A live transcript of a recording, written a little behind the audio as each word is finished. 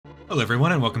Hello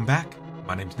everyone and welcome back.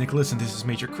 My name's Nicholas and this is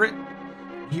Major Crit.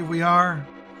 Here we are,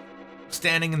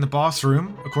 standing in the boss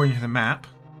room, according to the map.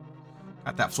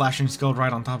 Got that flashing skull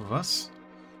right on top of us.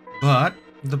 But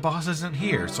the boss isn't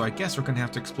here, so I guess we're going to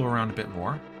have to explore around a bit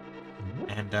more.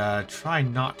 And try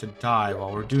not to die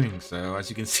while we're doing so. As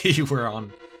you can see, we're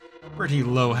on pretty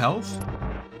low health.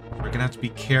 We're going to have to be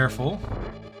careful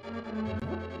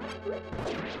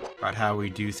about how we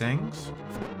do things.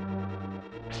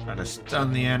 Try to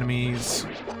stun the enemies,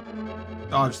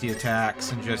 dodge the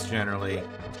attacks, and just generally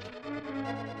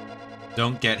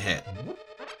don't get hit.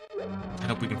 I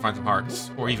hope we can find some hearts,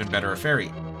 or even better, a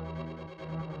fairy.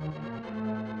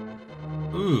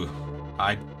 Ooh,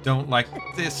 I don't like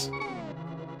this.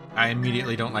 I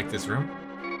immediately don't like this room.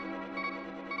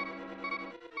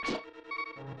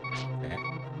 Okay.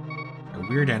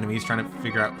 Weird enemies, trying to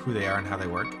figure out who they are and how they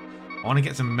work. I want to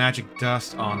get some magic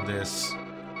dust on this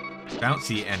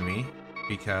bouncy enemy,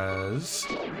 because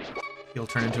he'll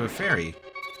turn into a fairy.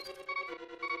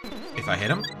 If I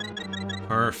hit him.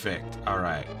 Perfect.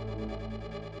 Alright.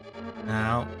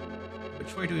 Now,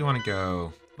 which way do we want to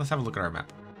go? Let's have a look at our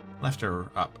map. Left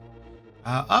or up?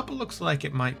 Up looks like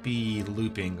it might be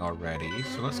looping already,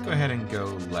 so let's go ahead and go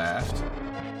left.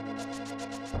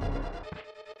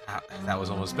 Ah, that was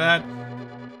almost bad.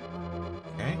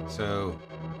 Okay, so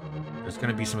there's going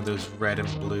to be some of those red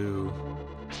and blue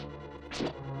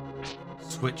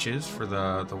switches for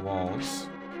the walls.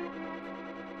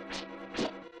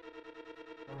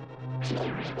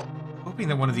 Hoping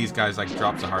that one of these guys like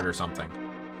drops a heart or something.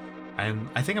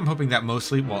 I think I'm hoping that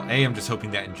mostly. Well, A, I'm just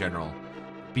hoping that in general.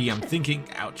 B, I'm thinking,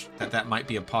 ouch, that might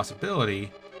be a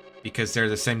possibility because they're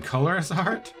the same color as the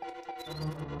heart.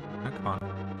 Oh, come on,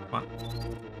 come on.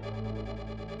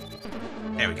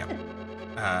 There we go.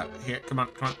 Here, come on,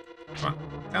 come on, come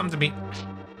on. Come to me.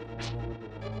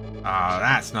 Ah,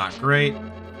 that's not great.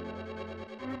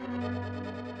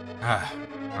 Ah,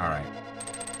 alright.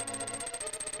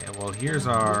 Okay, well, here's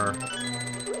our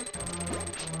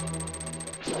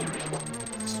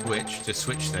switch to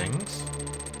switch things.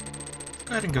 Let's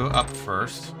go ahead and go up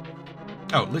first.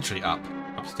 Oh, literally up.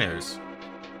 Upstairs.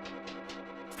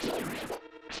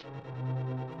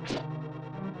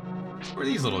 Who are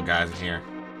these little guys in here?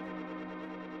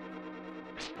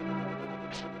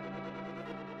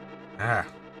 Ah.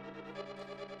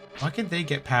 Why can they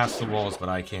get past the walls, but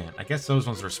I can't? I guess those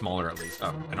ones are smaller at least.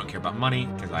 Oh, I don't care about money,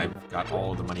 because I've got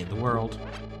all the money in the world.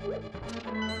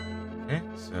 Okay,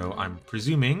 so I'm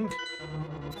presuming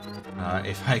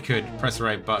if I could press the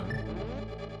right button.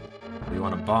 We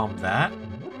want to bomb that.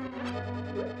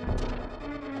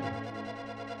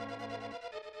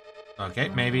 Okay,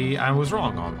 maybe I was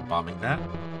wrong on bombing that.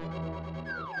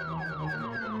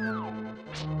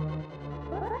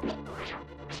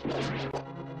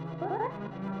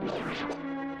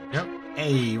 Yep.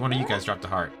 Hey, one of you guys dropped a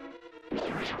heart.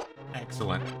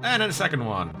 Excellent. And then a second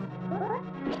one.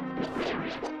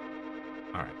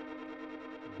 Alright.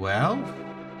 Well?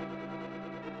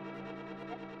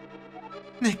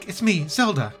 Nick, it's me,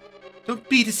 Zelda. Don't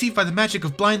be deceived by the magic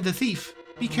of Blind the Thief.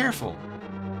 Be careful.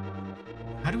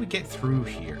 How do we get through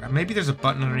here? Maybe there's a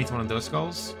button underneath one of those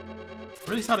skulls? I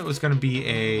really thought it was going to be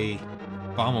a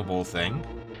bombable thing.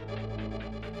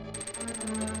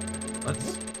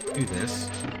 Let's do this.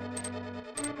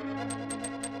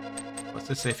 What's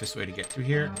the safest way to get through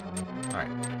here? Alright.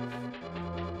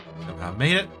 Somehow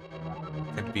made it.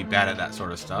 Tend to be bad at that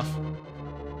sort of stuff.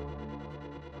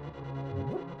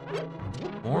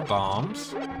 More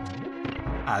bombs.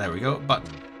 Ah, there we go.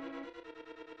 Button.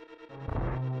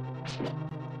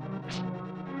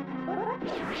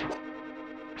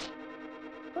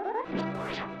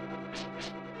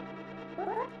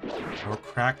 More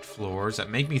cracked floors that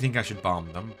make me think I should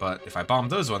bomb them, but if I bomb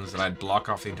those ones, then I'd block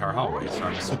off the entire hallway, so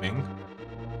I'm assuming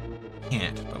I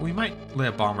can't. But we might lay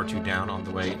a bomb or two down on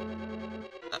the way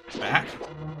back.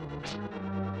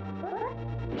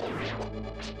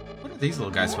 What are these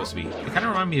little guys supposed to be? They kind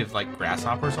of remind me of, like,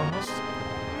 grasshoppers almost.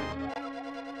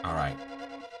 Alright.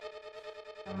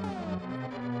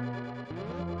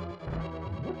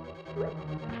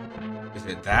 Is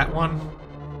it that one?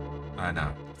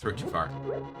 No. Threw it too far.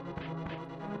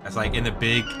 That's like in the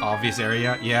big, obvious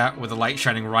area. Yeah, with the light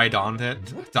shining right on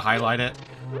it to highlight it.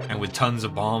 And with tons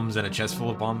of bombs and a chest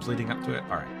full of bombs leading up to it.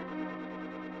 Alright.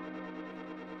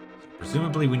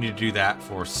 Presumably we need to do that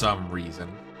for some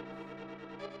reason.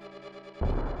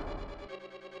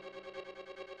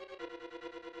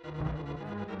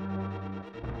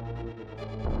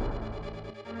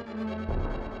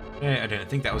 Okay, I didn't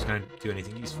think that was going to do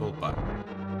anything useful, but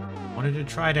wanted to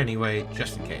try it anyway,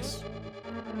 just in case.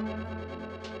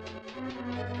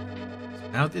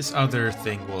 Now this other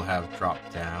thing will have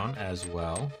dropped down as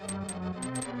well.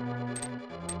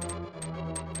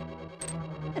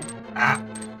 Ah!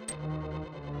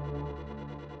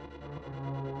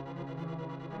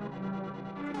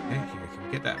 Okay, here, can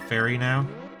we get that fairy now?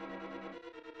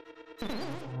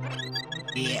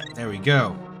 Yeah, there we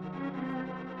go.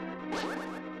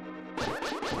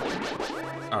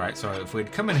 Alright, so if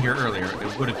we'd come in here earlier,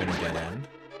 it would have been a dead end.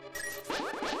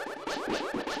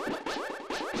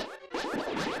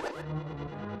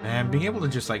 And being able to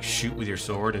just, like, shoot with your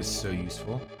sword is so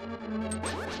useful.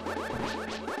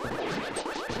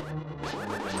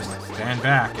 Just stand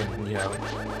back and, you know,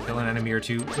 kill an enemy or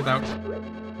two without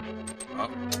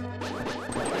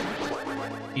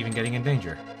even getting in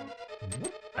danger.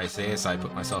 I say as I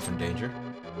put myself in danger.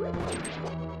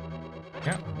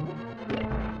 Yeah.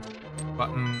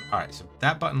 Button. Alright, so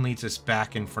that button leads us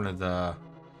back in front of the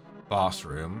boss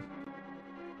room.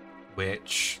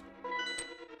 Which...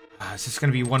 is this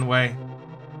going to be one way?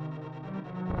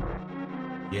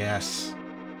 Yes.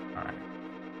 Alright.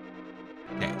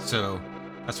 Okay, so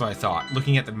that's what I thought.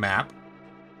 Looking at the map,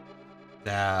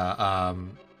 the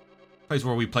place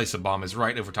where we place the bomb is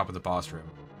right over top of the boss room.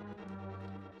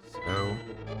 So,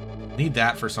 need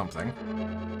that for something.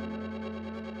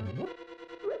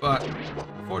 But,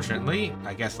 fortunately,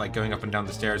 I guess like going up and down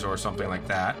the stairs or something like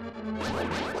that,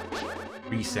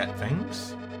 reset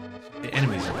things. The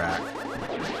enemies are back.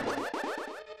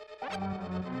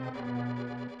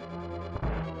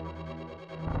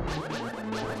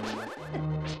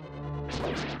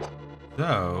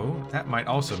 Though, that might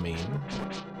also mean...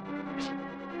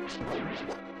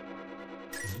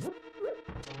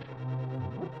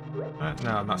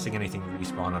 no, I'm not seeing anything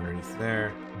respawn underneath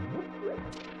there.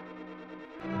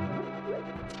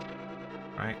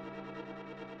 Right.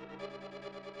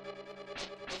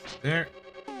 There.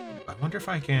 I wonder if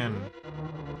I can...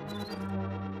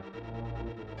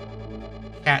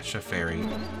 catch a fairy.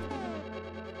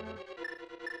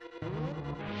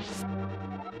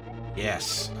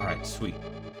 Yes. Alright, sweet.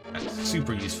 That's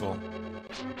super useful.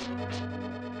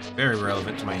 Very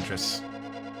relevant to my interests.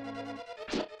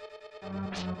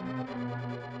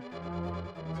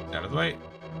 Out of the way.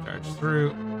 Charge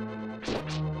through.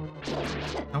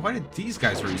 Now, why did these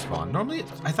guys respawn? Normally,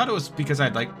 I thought it was because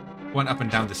I'd, like, went up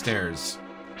and down the stairs.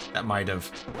 That might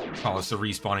have caused the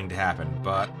respawning to happen,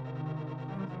 but...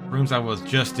 rooms I was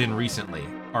just in recently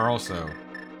are also...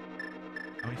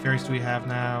 How many fairies do we have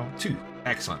now? 2.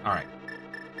 Excellent. Alright.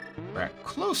 We're at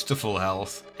close to full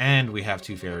health, and we have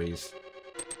 2 fairies.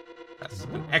 That's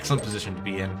an excellent position to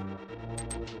be in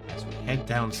as we head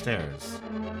downstairs.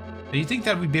 Now, you'd think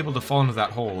that we'd be able to fall into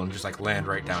that hole and just, like, land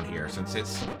right down here, since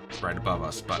it's right above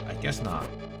us, but I guess not.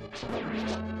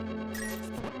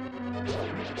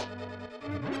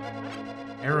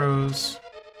 Arrows.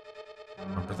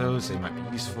 Remember those, they might be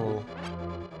useful.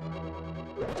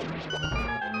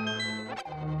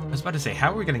 I was about to say,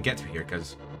 how are we going to get through here?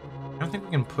 Because I don't think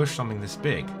we can push something this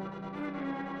big.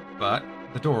 But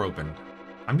the door opened.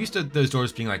 I'm used to those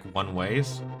doors being like one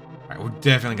ways. Alright, we're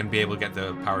definitely going to be able to get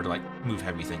the power to like move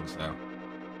heavy things though.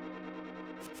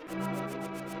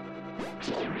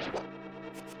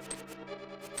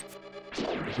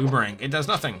 The boomerang, it does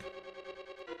nothing.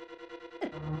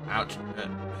 Ouch.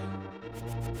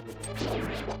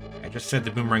 I just said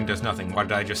the boomerang does nothing. Why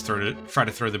did I just try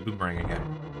to throw the boomerang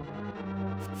again?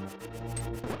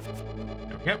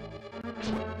 There we go.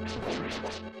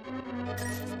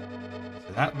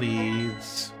 So that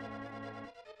leads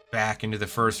back into the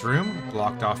first room,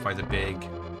 blocked off by the big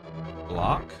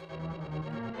block.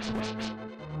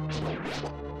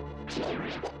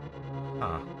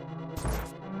 Huh.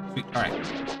 Sweet.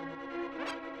 Alright.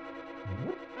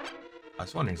 I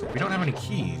was wondering, so if we don't have any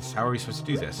keys, how are we supposed to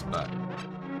do this? But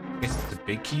I guess it's the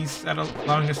big keys that are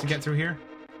allowing us to get through here.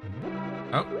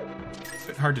 Oh, a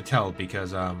bit hard to tell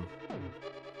because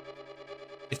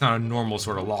it's not a normal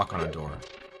sort of lock on a door.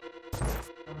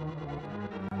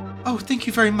 Oh, thank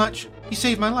you very much. You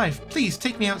saved my life. Please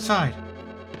take me outside.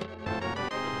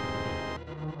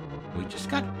 We just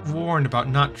got warned about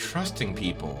not trusting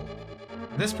people.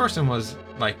 This person was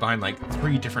like behind like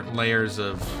 3 different layers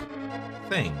of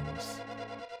things.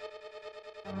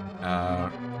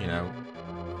 You know,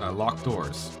 locked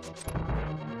doors.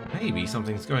 Maybe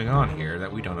something's going on here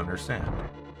that we don't understand.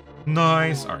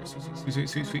 Nice. Alright,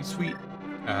 sweet.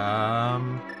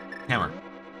 Hammer.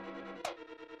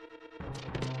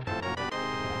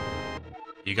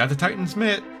 You got the Titan's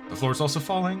mitt. The floor's also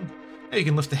falling. Now you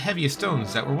can lift the heaviest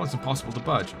stones that were once impossible to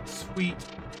budge. Sweet.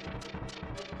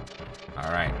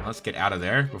 Alright, let's get out of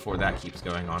there before that keeps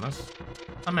going on us.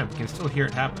 Oh man, we can still hear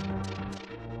it happen.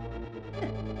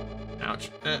 Ouch.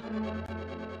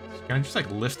 Can I just,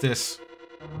 like, lift this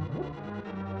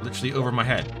literally over my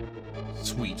head?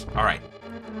 Sweet. Alright.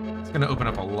 It's gonna open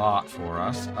up a lot for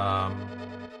us.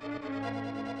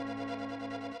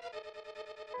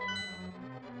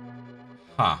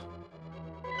 Huh.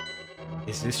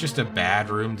 Is this just a bad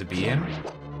room to be in?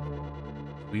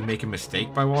 Did we make a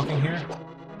mistake by walking here?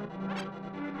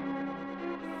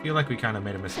 I feel like we kind of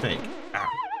made a mistake. Ow.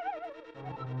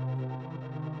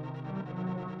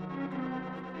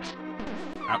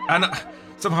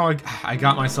 Somehow I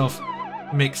got myself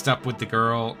mixed up with the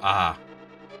girl. I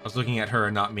was looking at her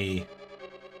and not me.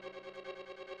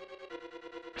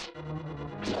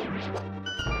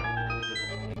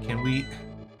 Can we...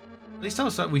 At least tell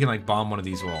us that we can, like, bomb one of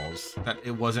these walls. That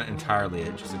it wasn't entirely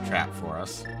just a trap for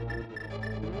us.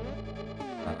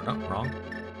 No, wrong.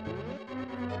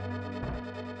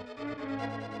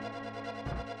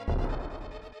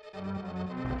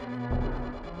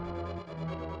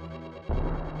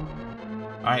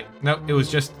 Alright, nope, it was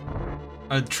just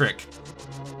a trick.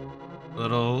 A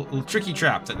little tricky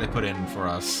trap that they put in for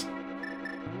us.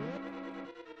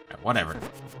 Right, whatever.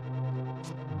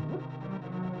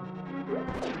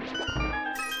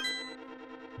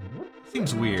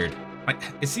 Seems weird. Like,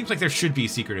 it seems like there should be a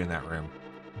secret in that room.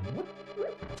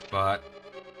 But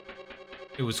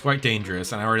it was quite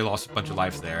dangerous, and I already lost a bunch of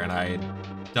lives there, and I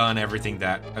had done everything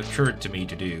that occurred to me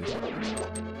to do.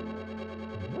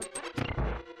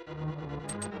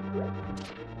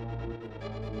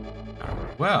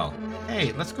 Well,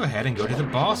 hey, let's go ahead and go to the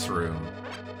boss room.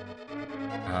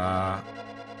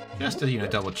 Just to,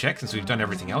 double check since we've done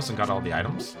everything else and got all the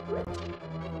items.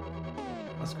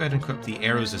 Let's go ahead and equip the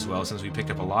arrows as well since we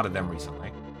picked up a lot of them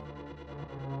recently.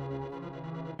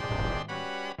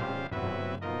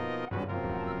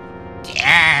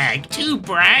 Gag, too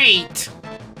bright!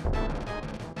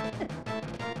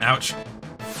 Ouch.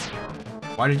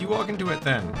 Why did you walk into it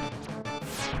then?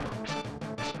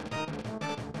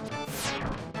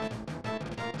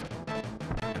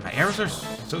 My arrows are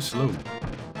so slow.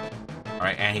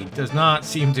 Alright, and he does not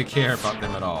seem to care about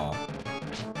them at all.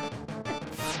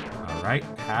 Alright,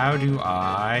 how do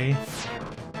I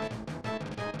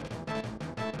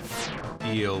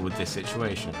deal with this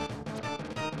situation?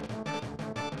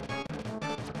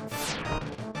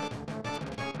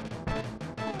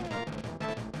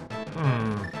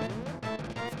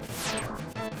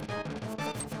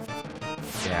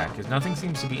 Yeah, because nothing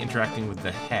seems to be interacting with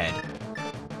the head.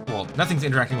 Well, nothing's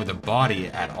interacting with the body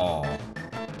at all.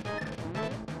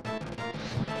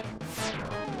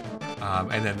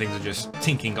 And then things are just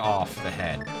tinking off the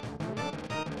head.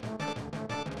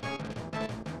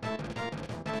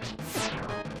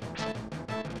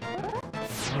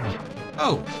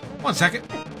 Oh, 1 second.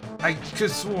 I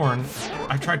just sworn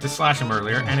I tried to slash him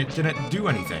earlier and it didn't do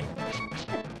anything.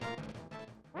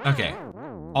 Okay.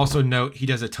 Also note, he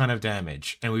does a ton of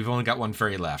damage, and we've only got one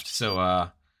fairy left, so,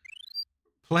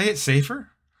 play it safer?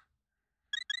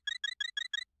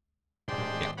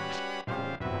 Yeah.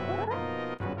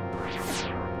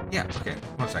 Yeah, okay.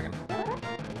 1 second.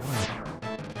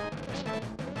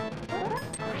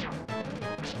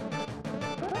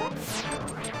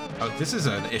 Oh, this is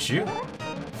an issue.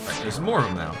 Right, there's more of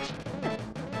them now.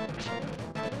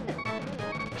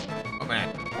 Oh, man.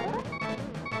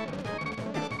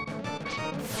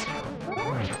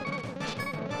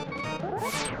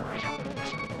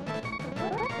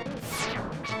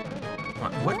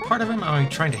 What part of him am I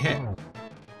trying to hit?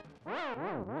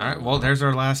 Alright, well, there's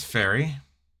our last fairy.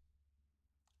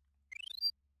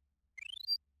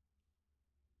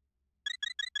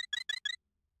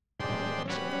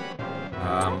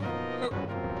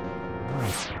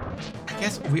 I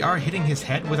guess we are hitting his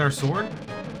head with our sword?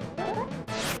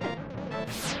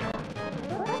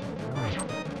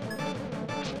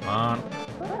 Come on.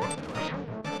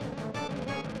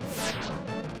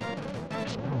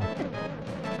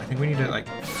 I think we need to, like...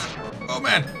 Oh,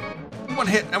 man! One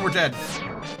hit and we're dead.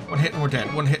 One hit and we're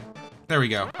dead. One hit. There we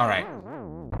go. Alright.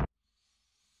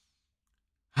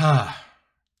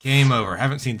 Game over.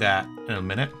 Haven't seen that in a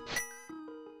minute.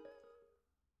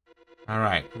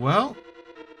 Alright, well...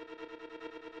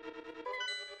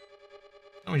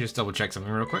 Let me just double check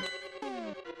something real quick.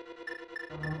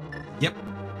 Yep.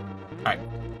 Alright.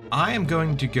 I am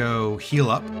going to go heal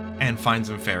up and find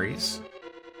some fairies.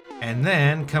 And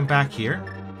then come back here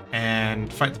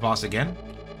and fight the boss again.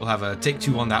 We'll have a take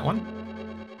 2 on that one.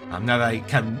 Now that I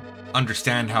kind of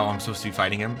understand how I'm supposed to be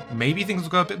fighting him, maybe things will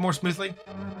go a bit more smoothly.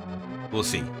 We'll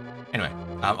see. Anyway,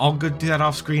 I'll go do that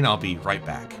off screen. I'll be right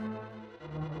back.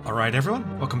 Alright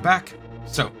everyone, welcome back.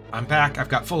 So, I'm back, I've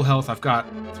got full health, I've got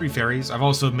 3 fairies. I've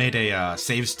also made a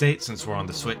save state since we're on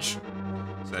the Switch,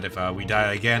 so that if we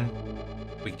die again,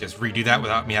 We can just redo that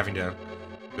without me having to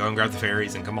go and grab the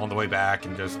fairies and come all the way back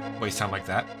and just waste time like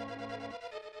that.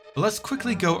 But let's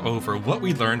quickly go over what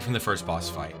we learned from the first boss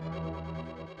fight.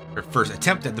 Or first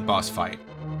attempt at the boss fight,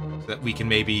 so that we can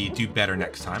maybe do better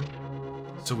next time.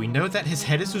 So we know that his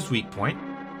head is his weak point,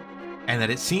 and that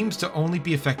it seems to only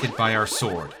be affected by our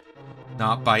sword,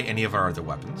 not by any of our other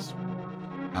weapons.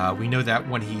 We know that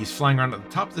when he's flying around at the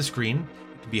top of the screen,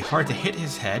 it can be hard to hit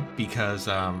his head because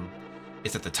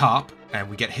it's at the top, and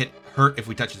we get hurt if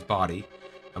we touch his body.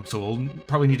 So we'll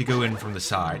probably need to go in from the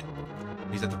side.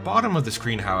 When he's at the bottom of the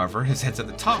screen, however, his head's at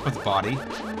the top of the body,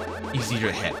 easier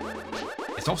to hit.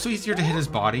 It's also easier to hit his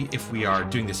body if we are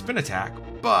doing the spin attack,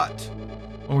 but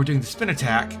when we're doing the spin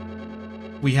attack,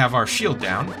 we have our shield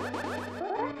down,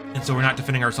 and so we're not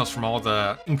defending ourselves from all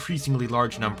the increasingly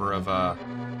large number of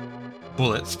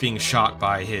bullets being shot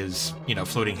by his,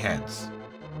 floating heads.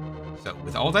 So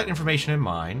with all that information in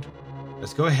mind,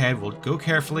 let's go ahead, we'll go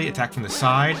carefully, attack from the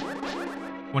side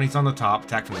when he's on the top,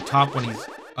 attack from the top when he's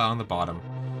on the bottom,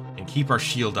 and keep our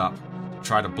shield up to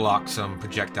try to block some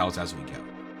projectiles as we go.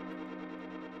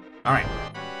 Alright.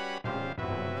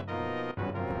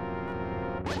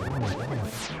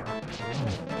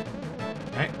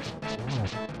 Okay.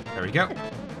 There we go.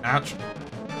 Ouch.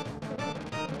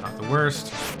 Not the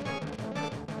worst.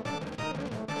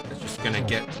 It's just gonna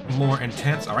get more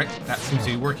intense. Alright, that seems to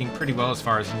be working pretty well as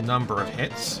far as number of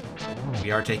hits.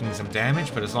 We are taking some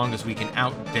damage, but as long as we can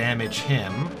out-damage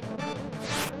him,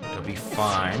 it'll be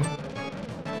fine.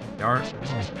 We are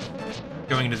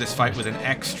going into this fight with an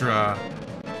extra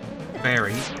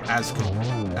fairy as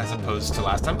opposed to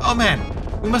last time. Oh man!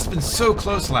 We must have been so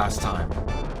close last time.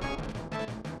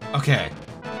 Okay.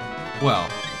 Well,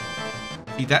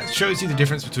 see, that shows you the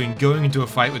difference between going into a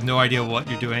fight with no idea what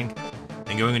you're doing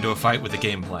and going into a fight with a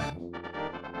game plan.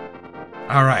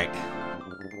 Alright.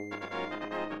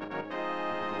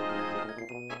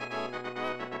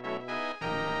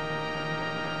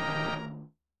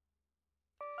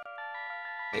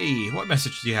 Hey, what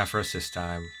message do you have for us this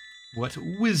time? What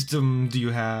wisdom do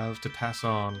you have to pass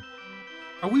on?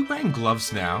 Are we wearing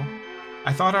gloves now?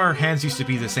 I thought our hands used to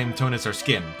be the same tone as our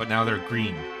skin, but now they're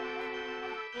green.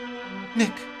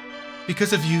 Nick,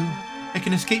 because of you, I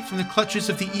can escape from the clutches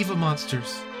of the evil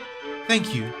monsters.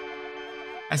 Thank you.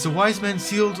 As the wise men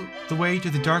sealed the way to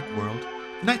the dark world,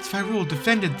 the Knights of Hyrule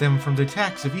defended them from the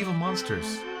attacks of evil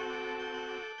monsters.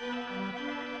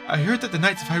 I heard that the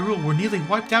Knights of Hyrule were nearly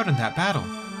wiped out in that battle.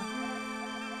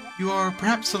 You are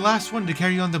perhaps the last one to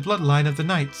carry on the bloodline of the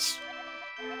Knights.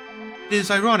 It is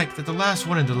ironic that the last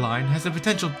one in the line has the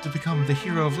potential to become the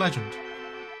hero of legend.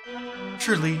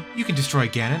 Surely, you can destroy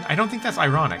Ganon. I don't think that's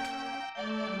ironic.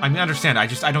 I mean, I understand, I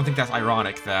don't think that's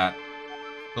ironic that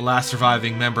the last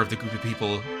surviving member of the group of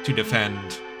people to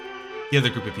defend the other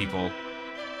group of people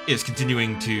is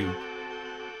continuing to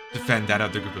defend that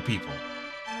other group of people.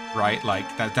 Right? Like,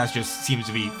 that just seems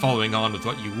to be following on with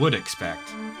what you would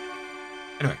expect.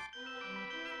 Anyway.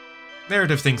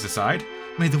 Narrative things aside,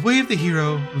 may the way of the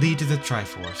hero lead to the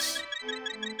Triforce.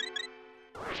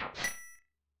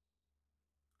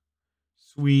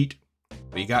 Sweet.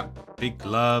 We got big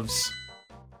gloves.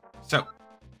 So,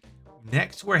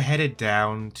 next we're headed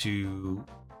down to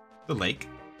the lake.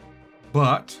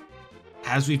 But,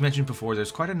 as we've mentioned before,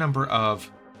 there's quite a number of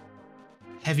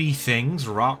heavy things,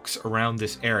 rocks around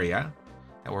this area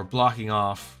that we're blocking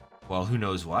off, well, who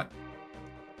knows what.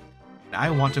 And I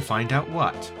want to find out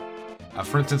what.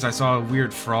 For instance, I saw a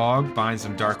weird frog behind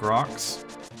some dark rocks.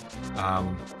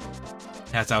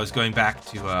 As I was going back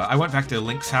to, I went back to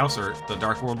Link's house, or the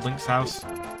Dark World Link's house,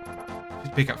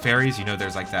 to pick up fairies. You know,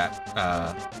 there's like that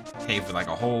cave with like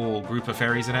a whole group of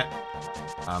fairies in it.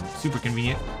 Super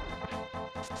convenient.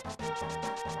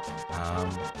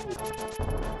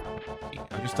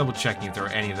 I'm just double checking if there are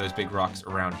any of those big rocks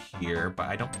around here, but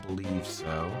I don't believe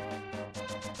so.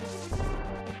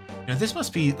 You know, this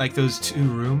must be like those two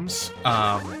rooms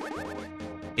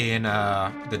in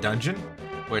the dungeon,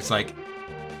 where it's like,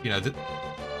 you know, the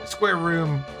square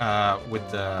room with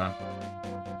the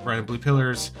red and blue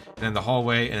pillars, and then the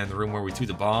hallway, and then the room where we threw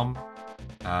the bomb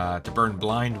to burn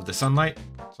blind with the sunlight.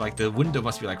 So like the window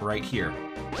must be like right here.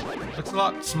 Looks a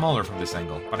lot smaller from this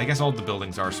angle, but I guess all the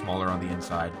buildings are smaller on the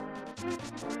inside.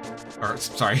 Or,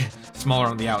 sorry, smaller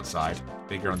on the outside,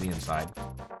 bigger on the inside.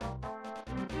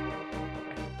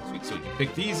 Sweet, so we can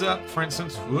pick these up, for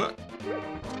instance. Whoa.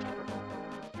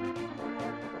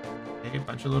 Take a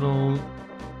bunch of little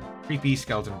creepy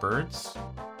skeleton birds.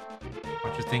 A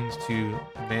bunch of things to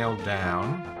nail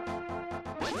down.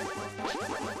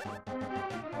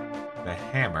 The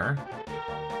hammer.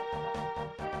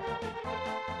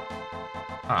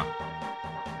 Huh.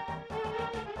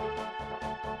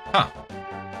 Huh.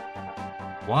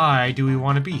 Why do we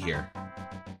want to be here?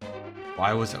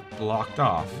 Why was it blocked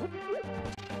off?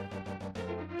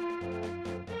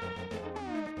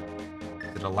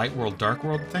 Is it a light world, dark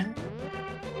world thing?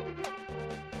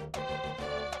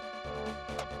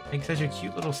 Makes such a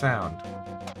cute little sound.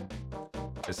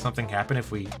 Does something happen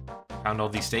if we pound all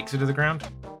these stakes into the ground?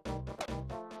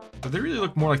 But they really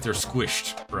look more like they're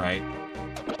squished, right?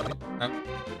 Oh.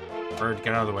 Bird,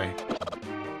 get out of the way.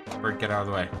 Bird, get out of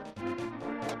the way.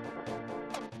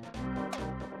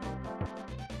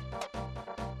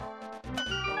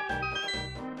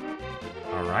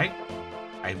 Alright.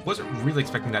 I wasn't really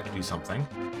expecting that to do something.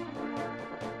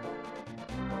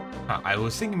 Huh, I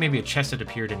was thinking maybe a chest had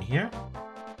appeared in here.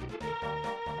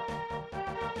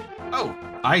 Oh,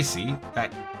 I see.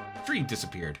 That tree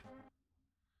disappeared.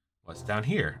 What's down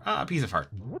here? Ah, a piece of heart.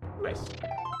 Nice.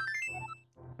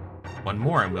 One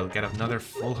more and we'll get another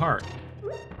full heart.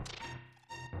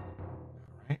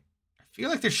 Alright. I feel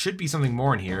like there should be something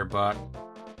more in here, but...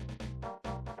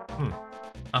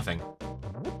 nothing.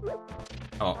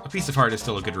 Oh, a piece of heart is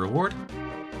still a good reward.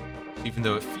 Even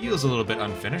though it feels a little bit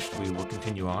unfinished, we will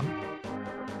continue on.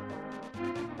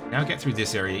 Now get through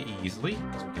this area easily,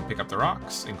 because we can pick up the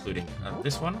rocks, including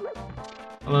this one.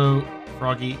 Hello,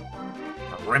 Froggy.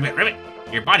 Ribbit, Ribbit,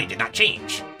 your body did not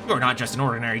change. You're not just an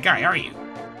ordinary guy, are you?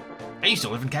 I used to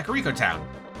live in Kakariko Town.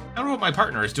 I don't know what my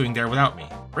partner is doing there without me.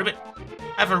 Ribbit,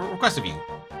 I have a request of you.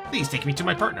 Please take me to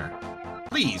my partner.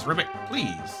 Please, Ribbit,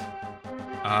 please.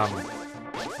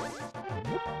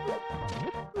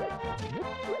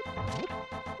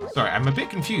 Sorry, I'm a bit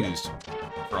confused,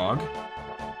 Frog.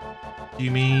 Do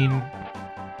you mean...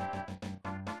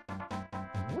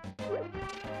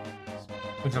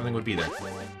 something would be there?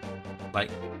 Like,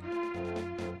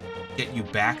 get you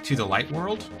back to the light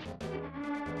world?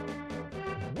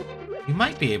 You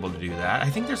might be able to do that. I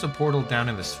think there's a portal down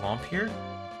in the swamp here.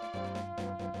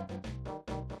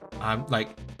 I'm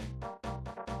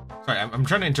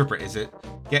trying to interpret. Is it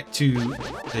get to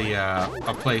the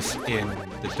a place in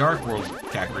the Dark World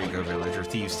Kakariko Village or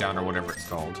Thieves Town or whatever it's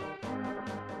called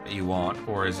that you want,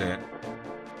 or is it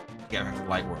get back to the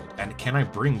Light World? And can I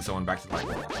bring someone back to the Light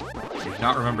World? I do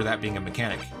not remember that being a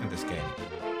mechanic in this game.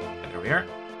 And there we are.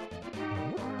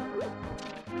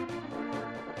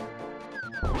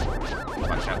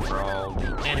 Watch out for all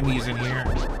the enemies in here.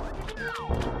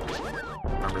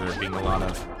 Remember there being a lot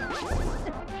of...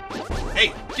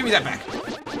 Hey, give me that back!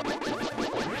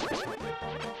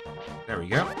 There we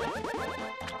go.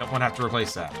 Don't want to have to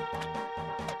replace that.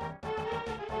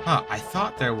 Huh, I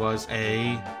thought there was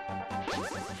a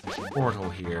portal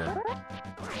here.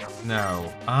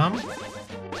 No.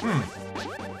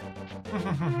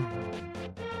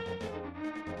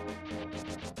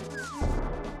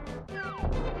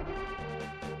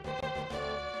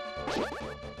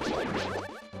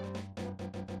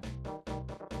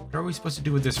 What are we supposed to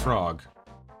do with this frog?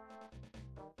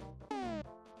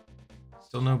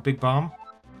 Still no big bomb?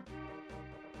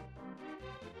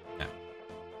 No.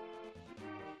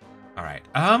 Alright,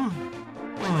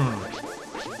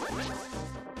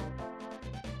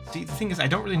 See, the thing is, I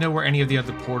don't really know where any of the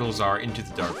other portals are into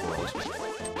the Dark World.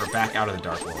 Or back out of the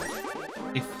Dark World.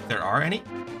 If there are any?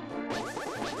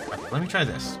 Okay, let me try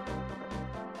this.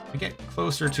 We get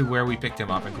closer to where we picked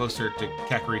him up and closer to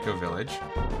Kakariko Village.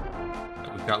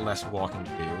 We've got less walking to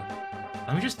do.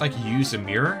 Let me just, like, use a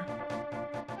mirror.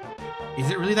 Is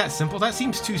it really that simple? That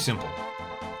seems too simple.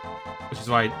 Which is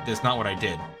why that's not what I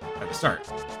did at the start.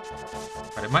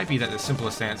 But it might be that the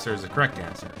simplest answer is the correct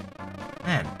answer.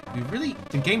 Man,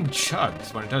 the game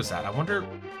chugs when it does that. I wonder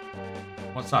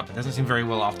what's up. It doesn't seem very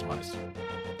well optimized.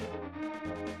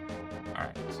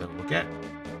 Alright, so we'll get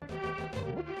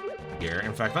here.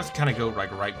 In fact, let's kind of go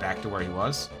like right back to where he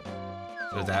was.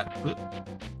 So that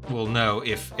we'll know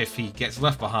if he gets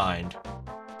left behind,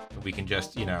 we can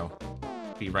just, you know,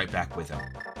 be right back with him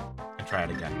and try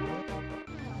it again.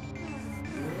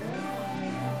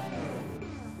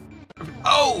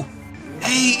 Oh!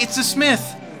 Hey, it's a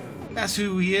smith! That's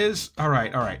who he is.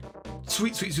 Alright, alright.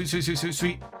 Sweet, sweet, sweet, sweet, sweet, sweet,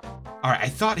 sweet. Alright, I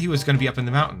thought he was going to be up in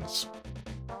the mountains.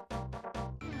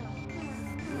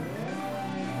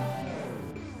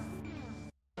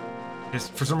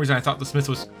 Just, for some reason, I thought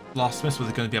the Lost Smith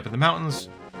was going to be up in the mountains.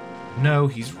 No,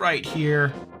 he's right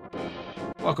here.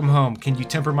 Welcome home. Can you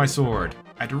temper my sword?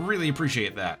 I'd really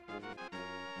appreciate that.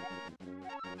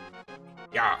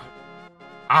 Yeah.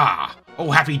 Ah,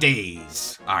 oh happy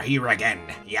days. Are here again.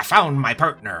 You found my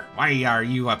partner. Why are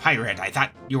you a pirate? I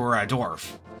thought you were a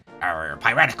dwarf. Or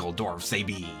piratical dwarfs they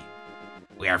be.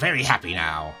 We are very happy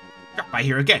now. Drop by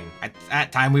here again. At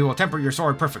that time we will temper your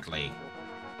sword perfectly.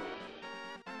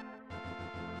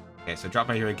 Okay, so drop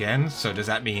by here again. So does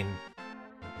that mean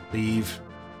leave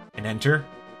and enter?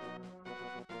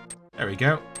 There we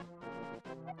go.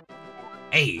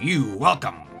 Hey, you,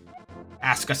 welcome.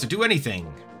 Ask us to do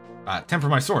anything. Temper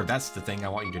my sword, that's the thing I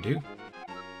want you to do.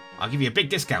 I'll give you a big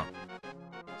discount.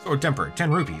 Sword temper,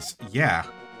 10 rupees. Yeah.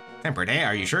 Tempered, eh?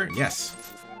 Are you sure? Yes.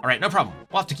 Alright, no problem.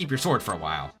 We'll have to keep your sword for a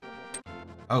while.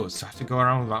 Oh, so I have to go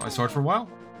around without my sword for a while?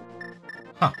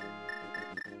 Huh.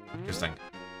 Interesting.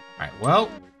 Alright, well,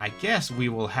 I guess we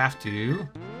will have to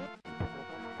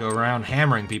go around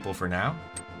hammering people for now.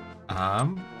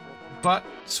 But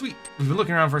sweet. We've been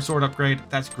looking around for a sword upgrade.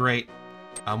 That's great.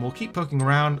 We'll keep poking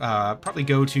around. Probably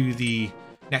go to the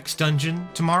next dungeon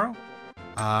tomorrow.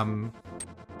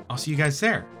 I'll see you guys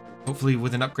there. Hopefully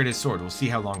with an upgraded sword. We'll see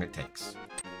how long it takes.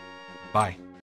 Bye.